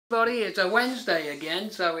Everybody, it's a Wednesday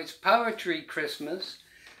again, so it's Poetry Christmas.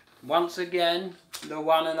 Once again, the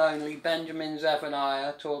one and only Benjamin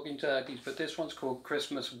Zephaniah talking turkeys, but this one's called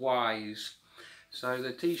Christmas Wise. So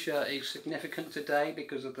the t-shirt is significant today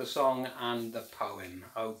because of the song and the poem.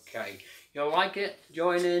 Okay, you'll like it?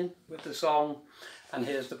 Join in with the song, and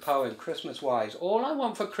here's the poem, Christmas Wise. All I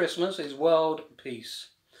want for Christmas is world peace.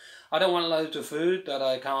 I don't want loads of food that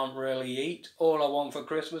I can't really eat. All I want for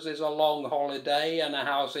Christmas is a long holiday and a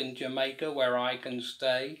house in Jamaica where I can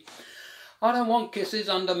stay. I don't want kisses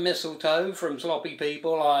under mistletoe from sloppy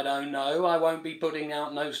people I don't know. I won't be putting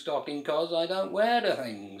out no stocking 'cause I don't wear the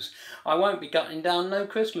things. I won't be cutting down no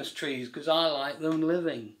Christmas trees 'cause I like them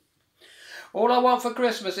living. All I want for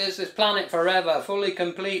Christmas is this planet forever, fully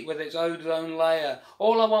complete with its ozone layer.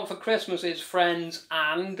 All I want for Christmas is friends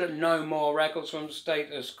and no more records from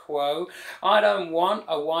status quo. I don't want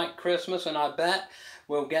a white Christmas, and I bet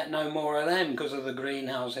we'll get no more of them because of the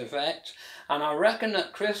greenhouse effect. And I reckon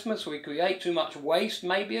at Christmas we create too much waste.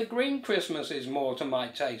 Maybe a green Christmas is more to my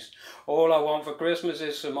taste. All I want for Christmas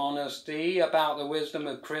is some honesty about the wisdom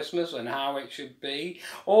of Christmas and how it should be.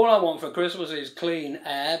 All I want for Christmas is clean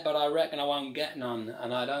air, but I reckon I won't get none,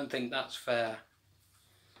 and I don't think that's fair.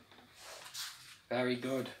 Very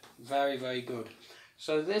good. Very, very good.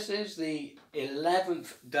 So this is the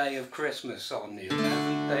 11th day of Christmas. On the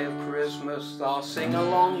 11th day of Christmas, our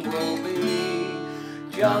sing-along will be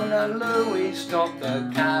Jonah Louis stop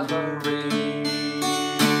the cavalry.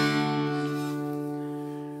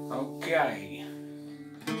 Okay.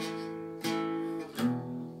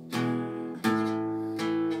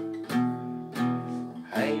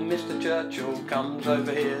 Hey, Mr. Churchill comes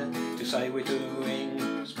over here to say we're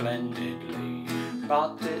doing splendidly,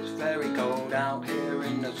 but it's very cold out here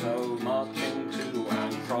in the snow, marching to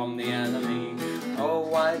and from the enemy.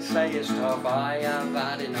 Oh, I say it's tough, I have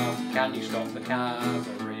had enough, can you stop the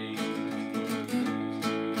cavalry?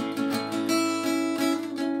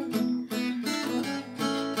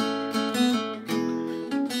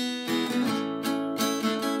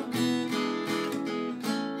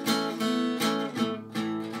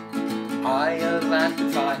 I have had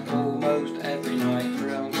to fight almost every night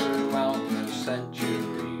throughout the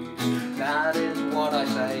centuries. That is what I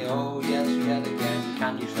say, oh yes, yet again,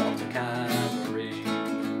 can you stop the cavalry?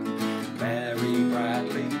 Mary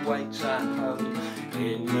Bradley waits at home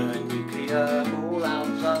in the nuclear fallout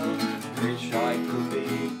zone. Wish I could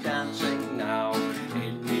be dancing now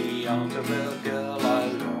in the arms of a girl I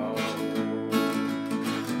love.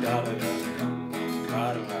 Da da da dum,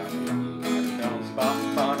 da da da dum, dum, ba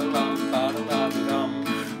ba da dum, ba da da dum,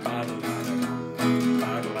 ba da da dum,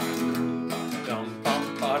 ba da da dum, ba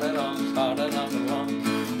da dum, ba da da dum.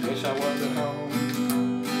 Wish I was at home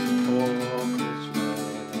for Christmas.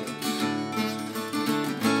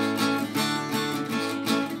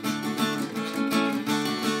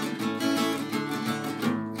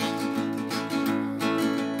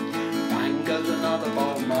 Bang goes another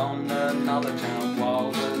bomb on another town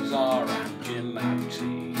while the Tsar and Jim have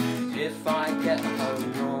tea. If I get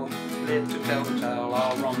home or live to tell the tale,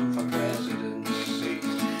 I'll run for presidency.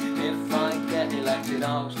 If I get elected,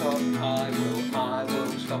 I will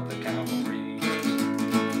stop the cavalry.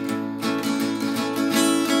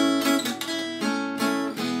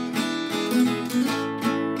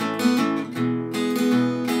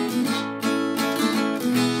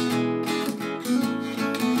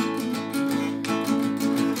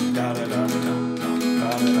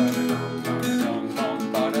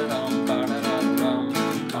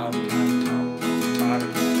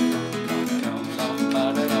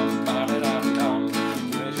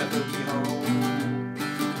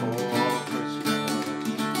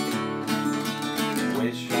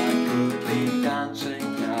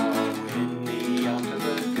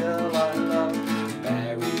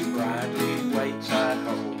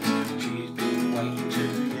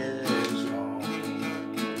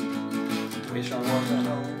 Wish I was at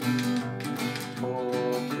home for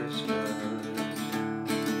Christmas.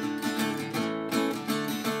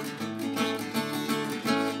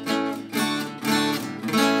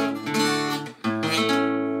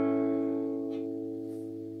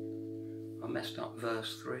 I messed up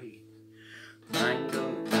verse 3. Bang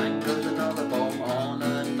goes another bomb on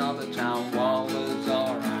another town while the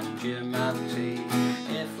Tsar and Jim have tea.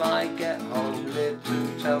 If I get home, live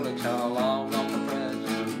to tell the tale, I'll run for president.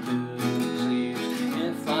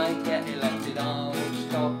 If I get elected, I will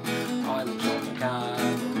stop the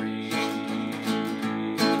cavalry.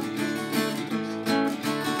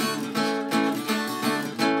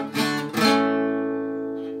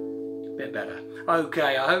 Bit better.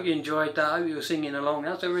 Okay, I hope you enjoyed that. I hope you were singing along.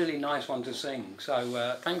 That's a really nice one to sing.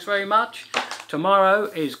 So thanks very much. Tomorrow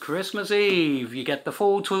is Christmas Eve. You get the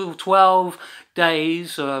full 12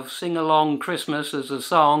 days of Sing Along Christmas as a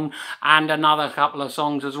song, and another couple of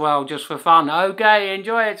songs as well, just for fun. Okay,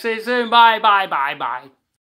 enjoy it. See you soon. Bye, bye, bye, bye.